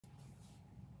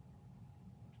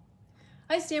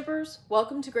Hi Stampers,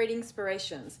 welcome to Great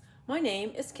Inspirations. My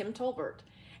name is Kim Tolbert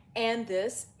and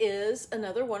this is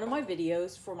another one of my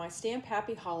videos for my Stamp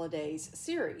Happy Holidays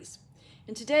series.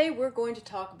 And today we're going to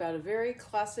talk about a very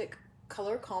classic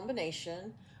color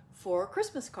combination for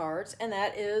Christmas cards, and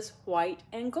that is white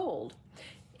and gold.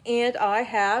 And I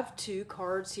have two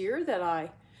cards here that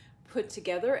I put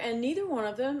together, and neither one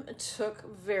of them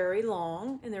took very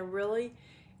long and they're really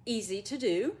easy to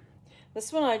do.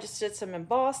 This one I just did some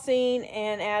embossing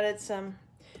and added some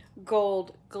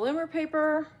gold glimmer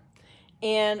paper.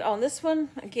 And on this one,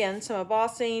 again, some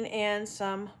embossing and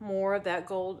some more of that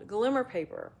gold glimmer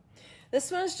paper. This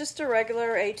one is just a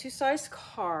regular A2 size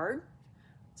card.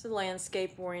 It's a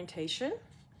landscape orientation.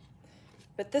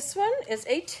 But this one is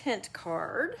a tint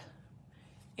card.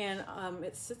 And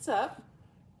it sits up.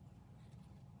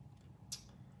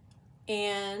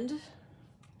 And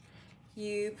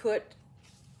you put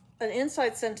an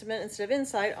inside sentiment instead of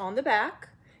inside on the back,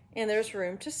 and there's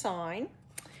room to sign.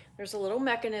 There's a little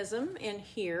mechanism in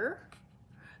here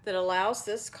that allows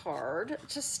this card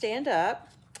to stand up,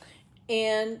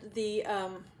 and the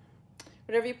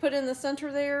whatever you put in the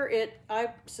center there, I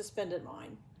suspended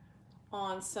mine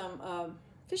on some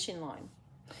fishing line.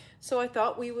 So I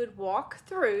thought we would walk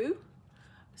through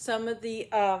some of the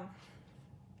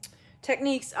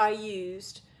techniques I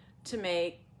used to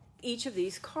make each of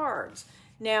these cards.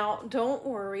 Now, don't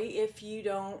worry if you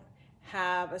don't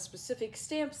have a specific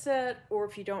stamp set, or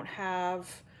if you don't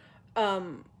have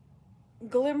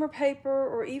glimmer paper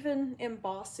or even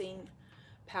embossing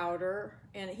powder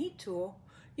and a heat tool.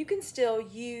 You can still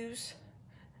use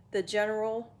the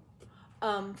general,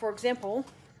 for example,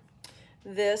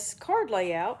 this card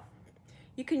layout.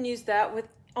 You can use that with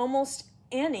almost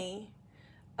any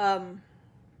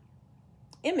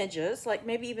images, like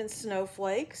maybe even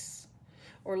snowflakes,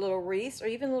 or little wreaths, or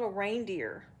even little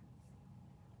reindeer.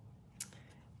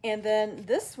 And then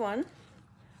this one,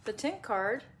 the tint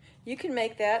card, you can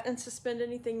make that and suspend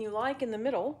anything you like in the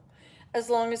middle, as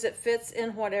long as it fits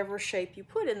in whatever shape you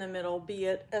put in the middle, be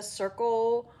it a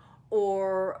circle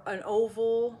or an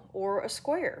oval or a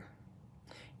square.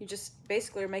 You just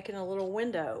basically are making a little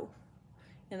window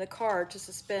in the card to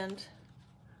suspend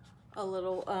a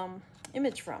little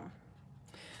image from.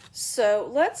 So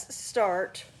let's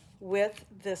start with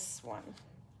this one.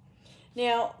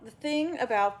 Now, the thing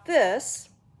about this,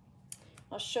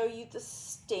 I'll show you the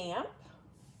stamp.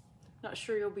 Not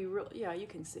sure you'll be real, yeah, you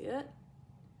can see it.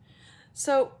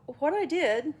 So what I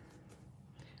did,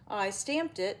 I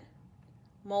stamped it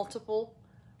multiple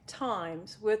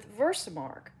times with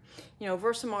Versamark. You know,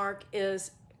 Versamark is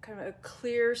kind of a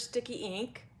clear, sticky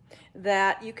ink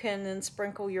that you can then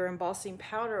sprinkle your embossing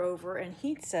powder over and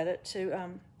heat set it to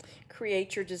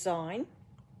create your design.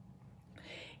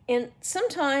 And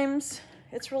sometimes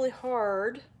it's really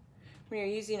hard when you're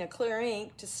using a clear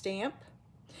ink to stamp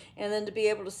and then to be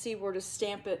able to see where to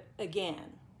stamp it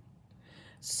again.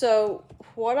 So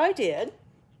what I did,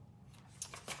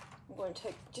 I'm going to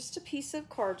take just a piece of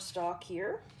cardstock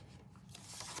here.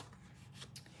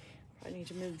 I need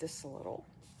to move this a little.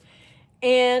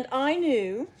 And I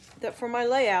knew that for my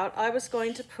layout, I was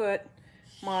going to put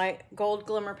my gold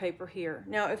glimmer paper here.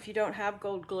 Now, if you don't have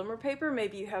gold glimmer paper,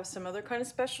 maybe you have some other kind of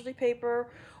specialty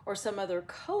paper or some other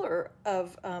color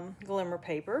of glimmer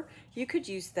paper, you could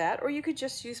use that, or you could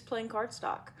just use plain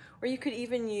cardstock, or you could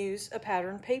even use a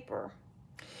patterned paper.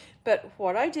 But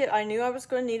what I did, I knew I was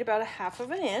going to need about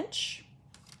 1/2 inch.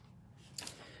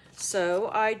 So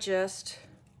I just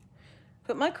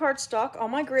put my cardstock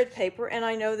on my grid paper, and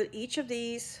I know that each of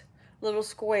these little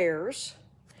squares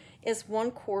is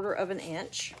 1/4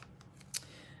 inch.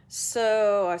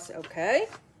 So I said, okay,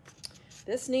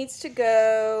 this needs to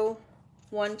go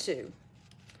 1, 2.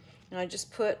 And I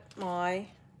just put my,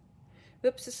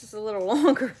 whoops, this is a little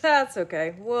longer. That's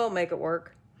okay, we'll make it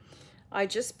work. I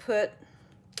just put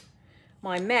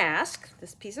my mask,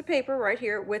 this piece of paper right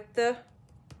here with the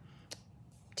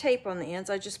tape on the ends,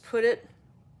 I just put it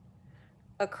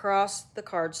across the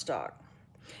cardstock.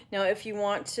 Now, if you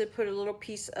want to put a little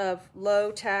piece of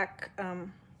low tack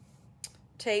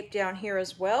tape down here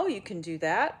as well, you can do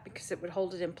that because it would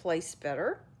hold it in place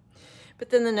better. But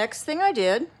then the next thing I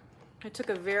did, I took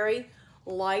a very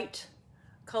light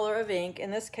color of ink.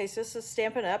 In this case, this is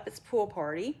Stampin' Up! It's Pool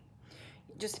Party.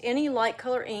 Just any light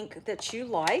color ink that you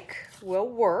like will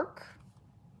work.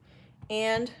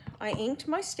 And I inked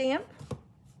my stamp.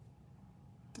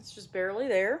 It's just barely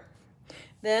there.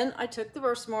 Then I took the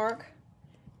Versamark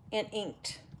and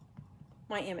inked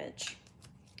my image.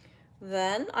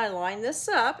 Then I line this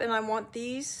up, and I want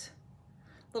these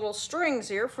little strings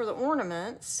here for the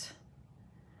ornaments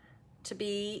to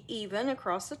be even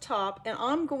across the top, and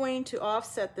I'm going to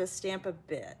offset this stamp a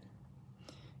bit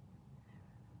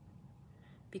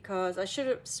because I should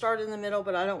have started in the middle,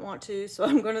 but I don't want to, so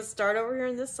I'm going to start over here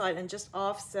on this side and just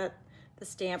offset the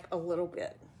stamp a little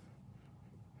bit.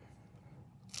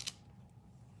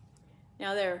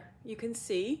 Now there, you can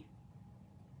see,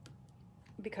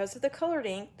 because of the colored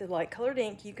ink, the light colored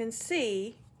ink, you can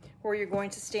see where you're going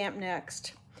to stamp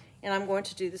next. And I'm going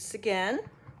to do this again.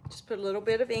 Just put a little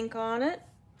bit of ink on it.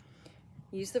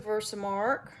 Use the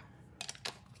Versamark.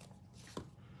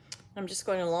 I'm just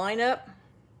going to line up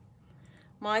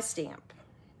my stamp.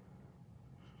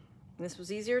 This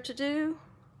was easier to do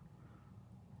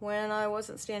when I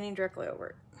wasn't standing directly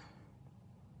over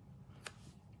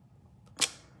it.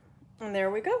 And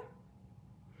there we go.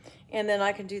 And then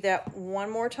I can do that one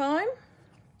more time.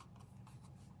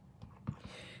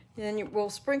 And then we'll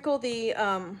sprinkle the,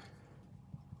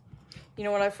 you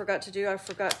know what I forgot to do? I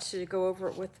forgot to go over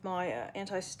it with my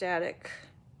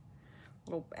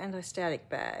little anti-static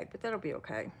bag, but that'll be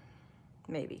okay,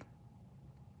 maybe.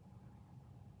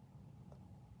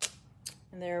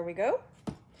 And there we go.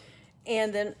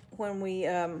 And then when we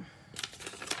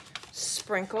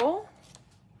sprinkle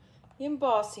the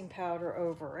embossing powder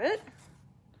over it,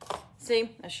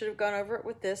 see, I should have gone over it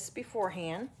with this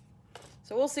beforehand.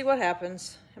 So we'll see what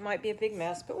happens. It might be a big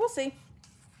mess, but we'll see.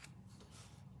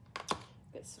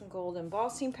 Get some gold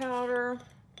embossing powder.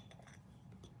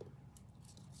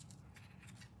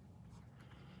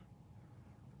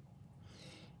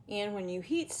 And when you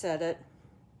heat set it,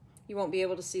 you won't be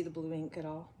able to see the blue ink at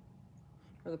all.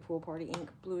 Or the pool party ink,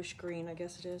 bluish green, I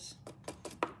guess it is.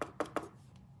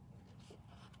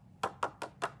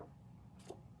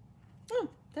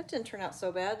 That didn't turn out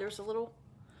so bad. There's a little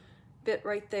bit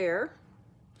right there.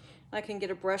 I can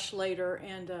get a brush later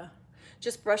and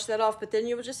just brush that off, but then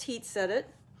you will just heat set it.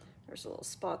 There's a little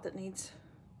spot that needs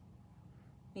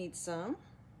some.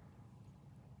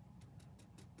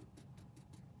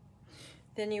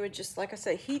 Then you would just, like I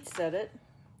say, heat set it.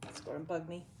 That's going to bug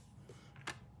me.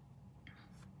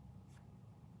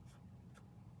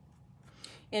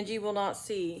 And you will not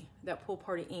see that pool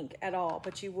party ink at all,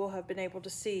 but you will have been able to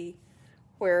see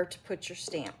where to put your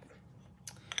stamp.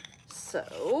 So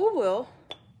we'll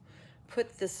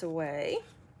put this away.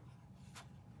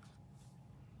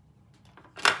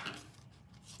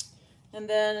 And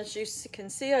then as you can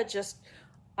see,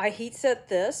 I heat set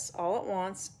this all at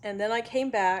once, and then I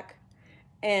came back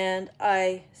and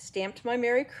I stamped my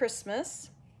Merry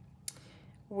Christmas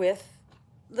with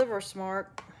the Versamark,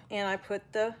 and I put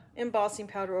the embossing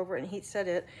powder over it and heat set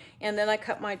it, and then I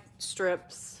cut my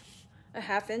strips a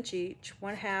 1/2 inch each,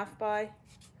 1/2 by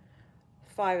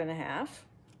 5.5,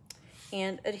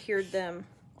 and adhered them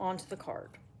onto the card.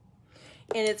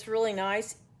 And it's really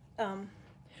nice.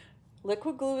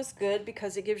 Liquid glue is good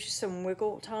because it gives you some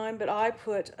wiggle time, but I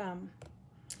put an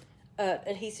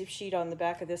adhesive sheet on the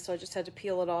back of this, so I just had to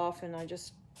peel it off, and I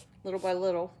just, little by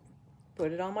little,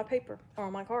 put it on my paper, or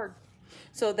on my card.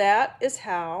 So that is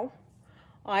how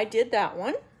I did that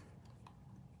one.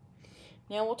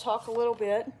 Now we'll talk a little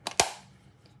bit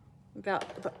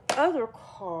about the other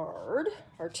card,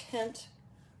 our tent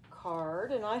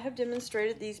card, and I have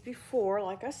demonstrated these before.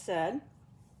 Like I said,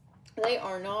 they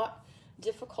are not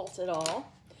difficult at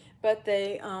all, but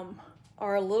they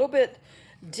are a little bit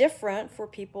different for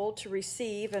people to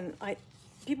receive, and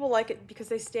people like it because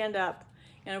they stand up,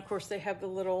 and of course they have the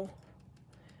little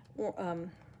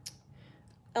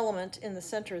element in the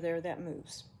center there that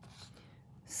moves.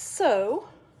 So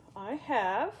I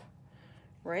have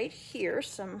right here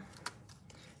some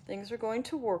things we're going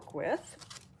to work with.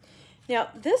 Now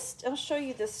this, I'll show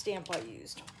you this stamp I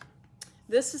used.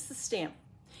 This is the stamp.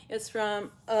 It's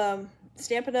from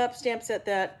Stampin' Up! Stamp set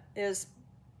that is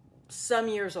some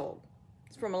years old.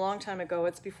 It's from a long time ago.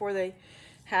 It's before they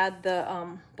had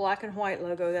the black and white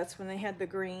logo. That's when they had the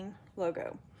green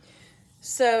logo.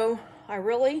 So I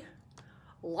really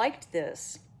liked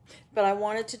this, but I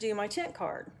wanted to do my tent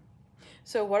card.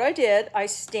 So what I did, I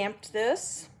stamped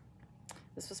this.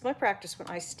 This was my practice one.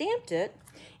 I stamped it,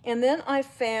 and then I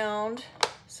found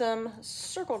some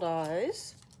circle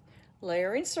dies,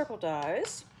 layering circle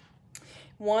dies.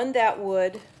 One that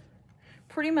would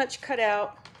pretty much cut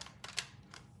out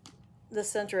the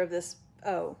center of this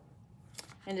O.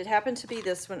 And it happened to be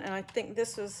this one, and I think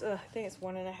this was, I think it's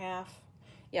 1.5.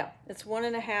 Yeah, it's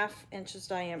 1.5 inches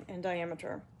in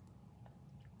diameter.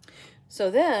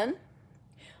 So then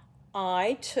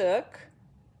I took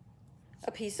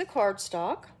a piece of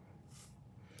cardstock,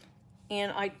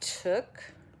 and I took,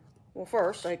 well,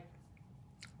 first, let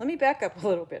me back up a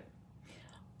little bit.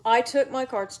 I took my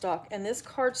cardstock, and this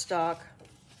cardstock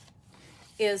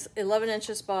is 11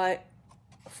 inches by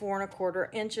 4¼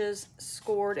 inches,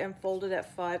 scored and folded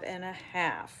at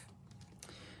 5½.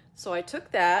 So I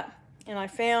took that and I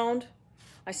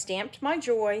stamped my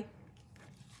joy,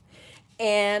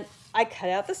 and I cut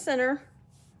out the center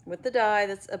with the die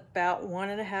that's about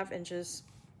 1½ inches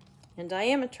in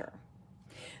diameter.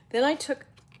 Then I took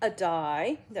a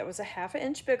die that was 1/2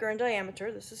 inch bigger in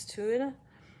diameter. This is 1/2.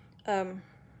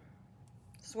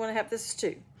 This is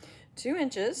 2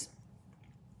 inches.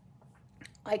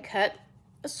 I cut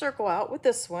a circle out with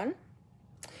this one,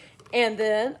 and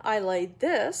then I laid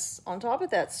this on top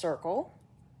of that circle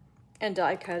and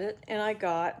die cut it, and I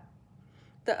got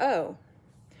the O.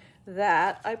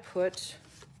 That I put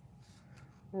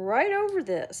right over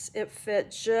this. It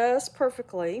fit just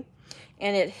perfectly,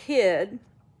 and it hid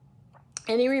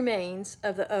any remains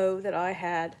of the O that I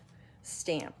had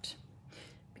stamped.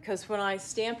 Because when I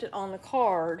stamped it on the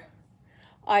card,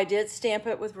 I did stamp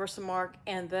it with Versamark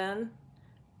and then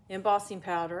embossing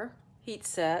powder, heat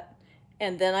set,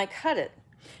 and then I cut it.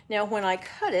 Now when I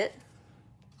cut it,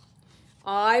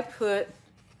 I put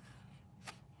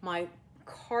my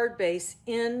card base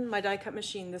in my die cut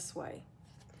machine this way.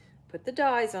 Put the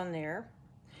dies on there,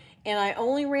 and I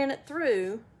only ran it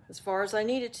through as far as I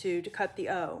needed to cut the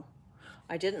O.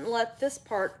 I didn't let this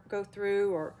part go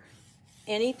through or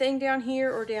anything down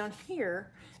here or down here,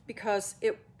 because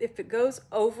if it goes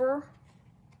over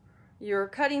your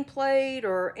cutting plate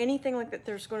or anything like that,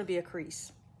 there's going to be a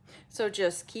crease. So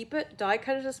just keep it, die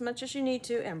cut it as much as you need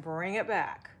to, and bring it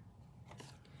back.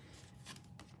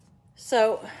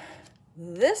 So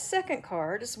this second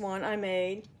card is one I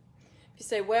made. If you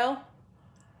say, well,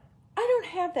 I don't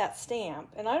have that stamp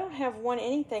and I don't have one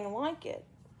anything like it.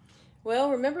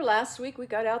 Well, remember last week we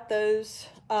got out those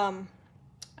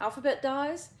alphabet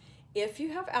dies? If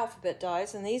you have alphabet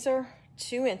dies, and these are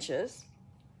 2 inches,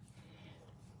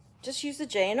 just use a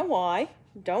J and a Y.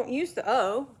 Don't use the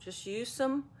O, just use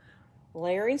some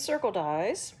layering circle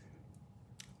dies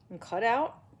and cut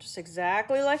out just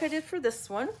exactly like I did for this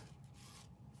one.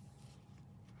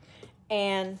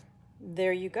 And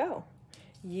there you go.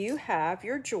 You have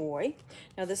your joy.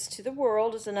 Now this To the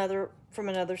World is from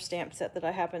another stamp set that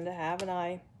I happen to have, and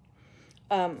I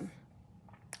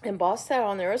embossed that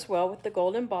on there as well with the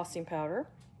gold embossing powder.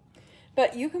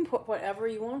 But you can put whatever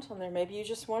you want on there. Maybe you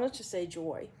just wanted to say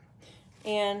joy.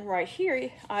 And right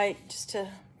here, just to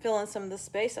fill in some of the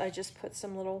space, I just put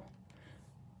some little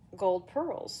gold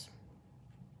pearls.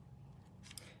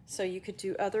 So you could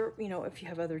do other, if you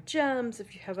have other gems,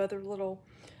 if you have other little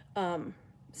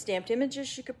stamped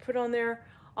images you could put on there,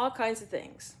 all kinds of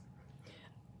things.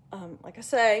 Like I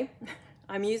say,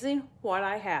 I'm using what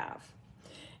I have,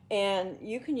 and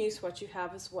you can use what you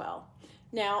have as well.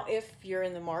 Now, if you're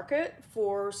in the market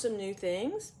for some new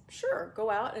things, sure, go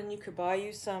out and you could buy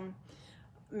you some.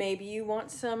 Maybe you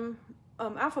want some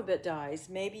alphabet dies.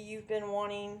 Maybe you've been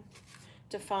wanting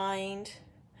to find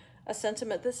a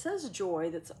sentiment that says joy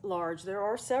that's large. There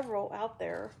are several out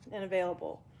there and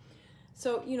available.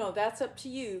 So, that's up to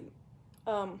you.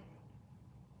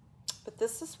 But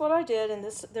this is what I did, and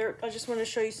I just want to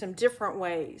show you some different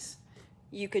ways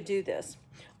you could do this.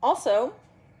 Also,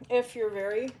 if you're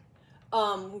very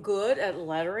good at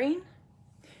lettering,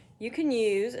 you can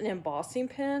use an embossing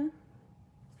pen,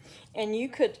 and you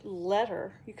could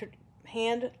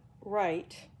hand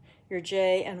write your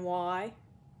J and Y.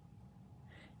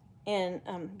 And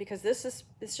because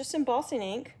it's just embossing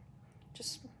ink,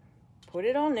 just put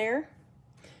it on there,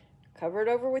 cover it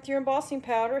over with your embossing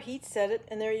powder, heat set it,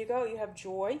 and there you go. You have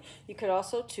joy. You could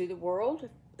also To the World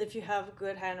if you have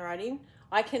good handwriting.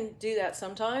 I can do that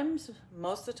sometimes.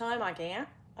 Most of the time I can't.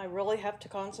 I really have to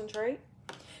concentrate.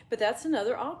 But that's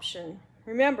another option.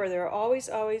 Remember, there are always,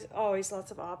 always, always lots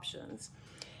of options.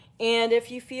 And if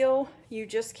you feel you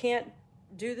just can't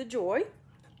do the joy,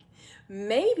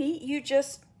 maybe you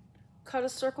just cut a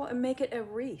circle and make it a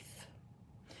wreath.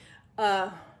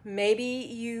 Maybe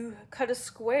you cut a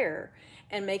square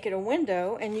and make it a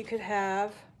window, and you could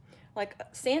have like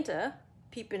Santa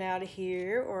peeping out of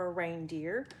here, or a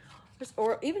reindeer,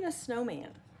 or even a snowman,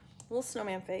 a little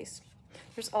snowman face.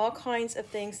 There's all kinds of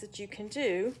things that you can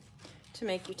do to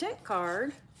make your tent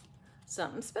card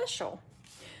something special.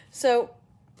 So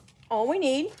all we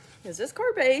need is this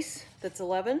card base that's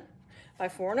 11 by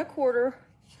 4¼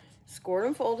 scored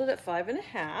and folded at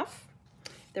 5½.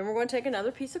 Then we're going to take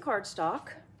another piece of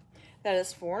cardstock that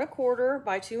is 4¼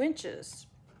 by 2 inches.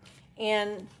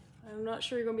 And I'm not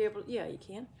sure you're going to be able to, yeah, you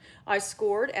can. I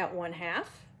scored at 1/2,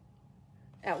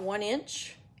 at 1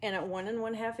 inch, and at 1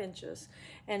 1/2 inches.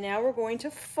 And now we're going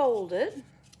to fold it.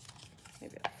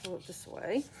 Maybe I'll fold it this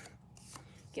way.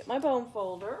 Get my bone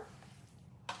folder.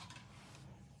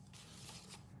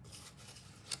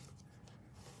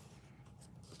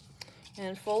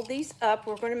 and fold these up.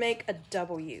 We're going to make a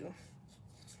W.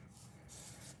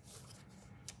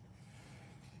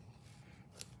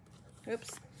 Oops,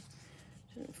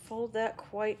 didn't fold that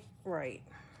quite right.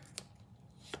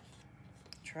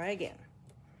 Try again.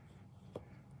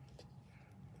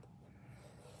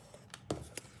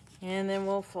 And then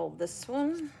we'll fold this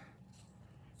one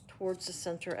towards the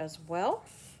center as well.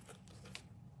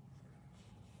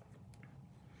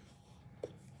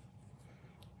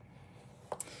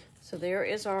 So there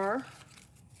is our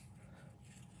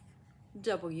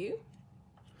W.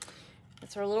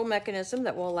 It's our little mechanism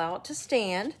that will allow it to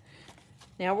stand.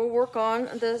 Now we'll work on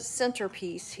the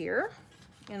centerpiece here.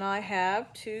 And I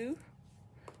have 2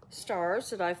 stars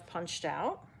that I've punched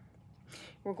out.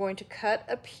 We're going to cut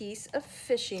a piece of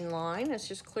fishing line. It's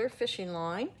just clear fishing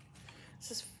line.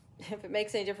 This is, if it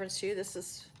makes any difference to you, this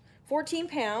is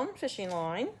 14-pound fishing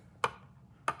line.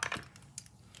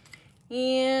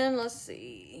 And let's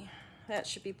see, that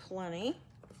should be plenty.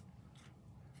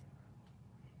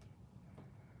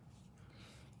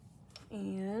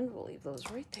 And we'll leave those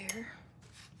right there.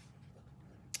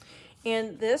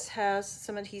 And this has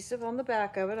some adhesive on the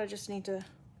back of it. I just need to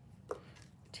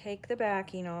take the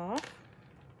backing off.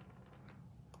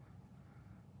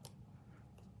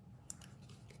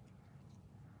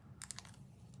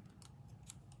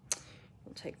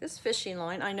 We'll take this fishing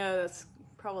line. I know that's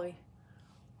probably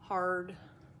hard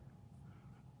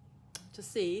to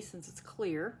see since it's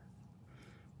clear.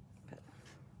 But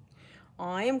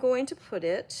I am going to put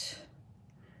it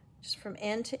just from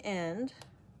end to end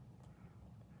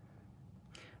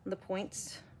on the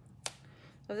points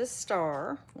of this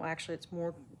star. Well, actually it's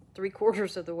more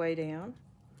 3/4 of the way down.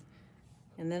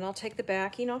 And then I'll take the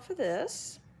backing off of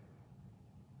this.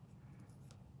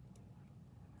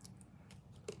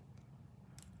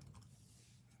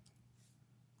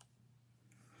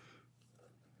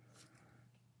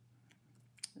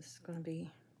 This is going to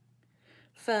be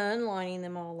fun lining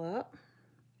them all up,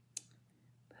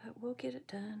 but we'll get it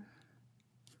done.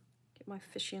 Get my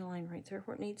fishing line right there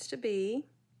where it needs to be.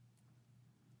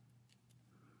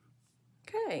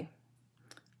 Okay,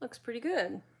 looks pretty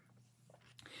good.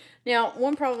 Now,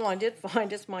 one problem I did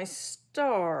find is my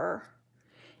star.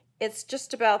 It's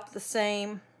just about the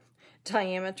same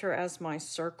diameter as my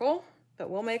circle, but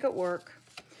we'll make it work.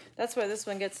 That's why this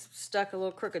one gets stuck a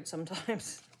little crooked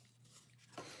sometimes.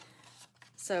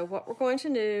 So what we're going to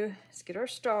do is get our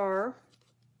star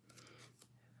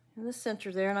in the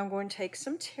center there, and I'm going to take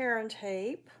some tear and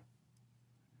tape.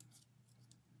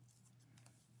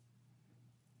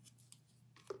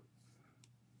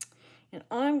 And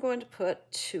I'm going to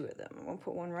put 2 of them. I'm going to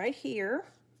put one right here,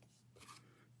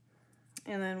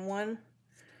 and then one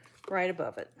right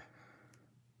above it.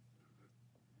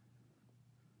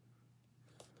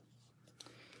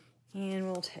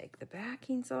 And we'll take the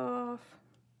backings off.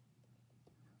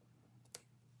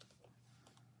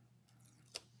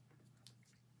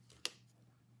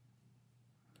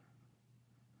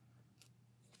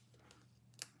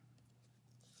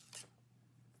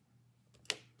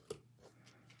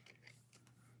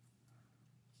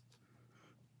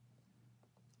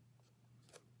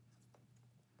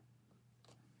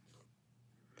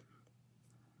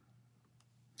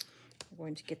 We're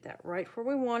going to get that right where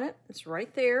we want it. It's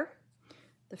right there.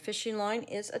 The fishing line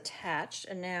is attached,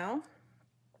 and now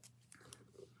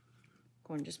I'm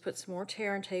going to just put some more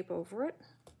tear and tape over it.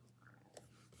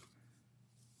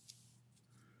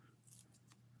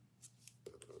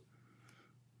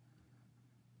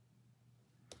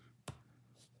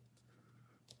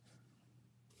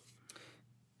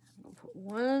 I'm going to put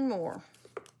one more.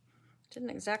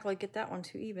 Didn't exactly get that one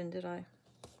too even, did I?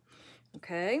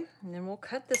 Okay, and then we'll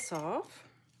cut this off.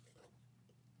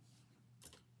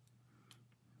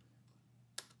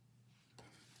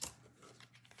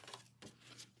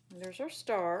 And there's our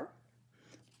star.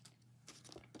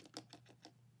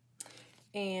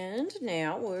 And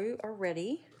now we are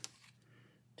ready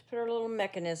to put our little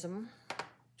mechanism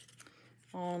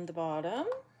on the bottom.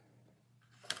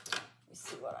 Let me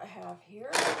see what I have here.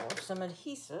 Or some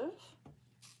adhesive.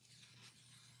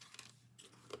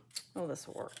 Oh, this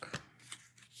will work.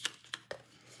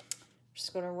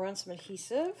 Just going to run some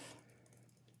adhesive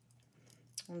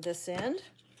on this end.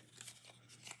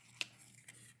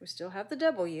 We still have the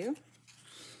W.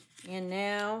 And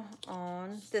now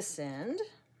on this end.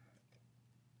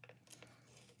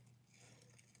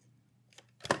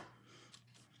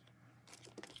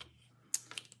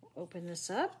 We'll open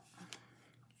this up.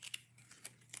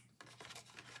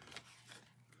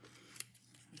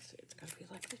 Let's see, it's got to be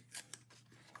like this.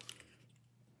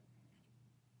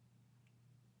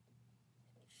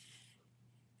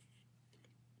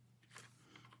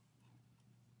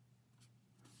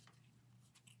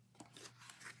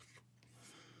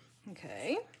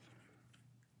 Okay.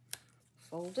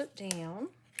 Fold it down.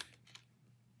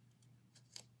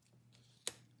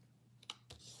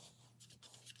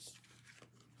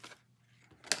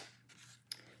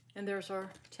 And there's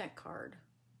our tent card.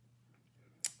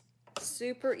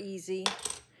 Super easy,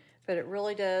 but it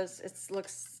really does, it's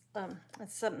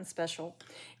something special.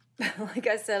 Like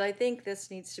I said, I think this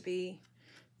needs to be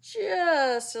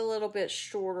just a little bit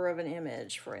shorter of an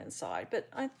image for inside, but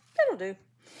that'll do.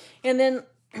 And then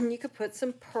you could put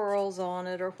some pearls on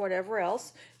it or whatever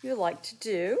else you like to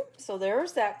do. So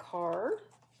there's that card.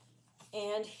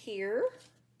 And here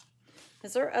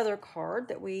is our other card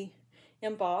that we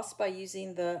embossed by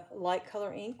using the light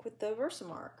color ink with the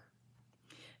Versamark.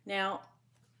 Now,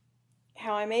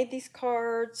 how I made these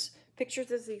cards,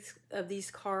 pictures of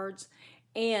these cards,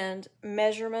 and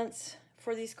measurements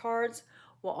for these cards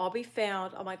will all be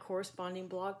found on my corresponding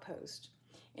blog post.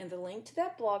 And the link to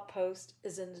that blog post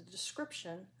is in the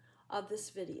description of this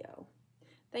video.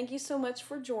 Thank you so much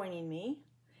for joining me.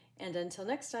 And until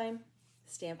next time,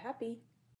 stamp happy.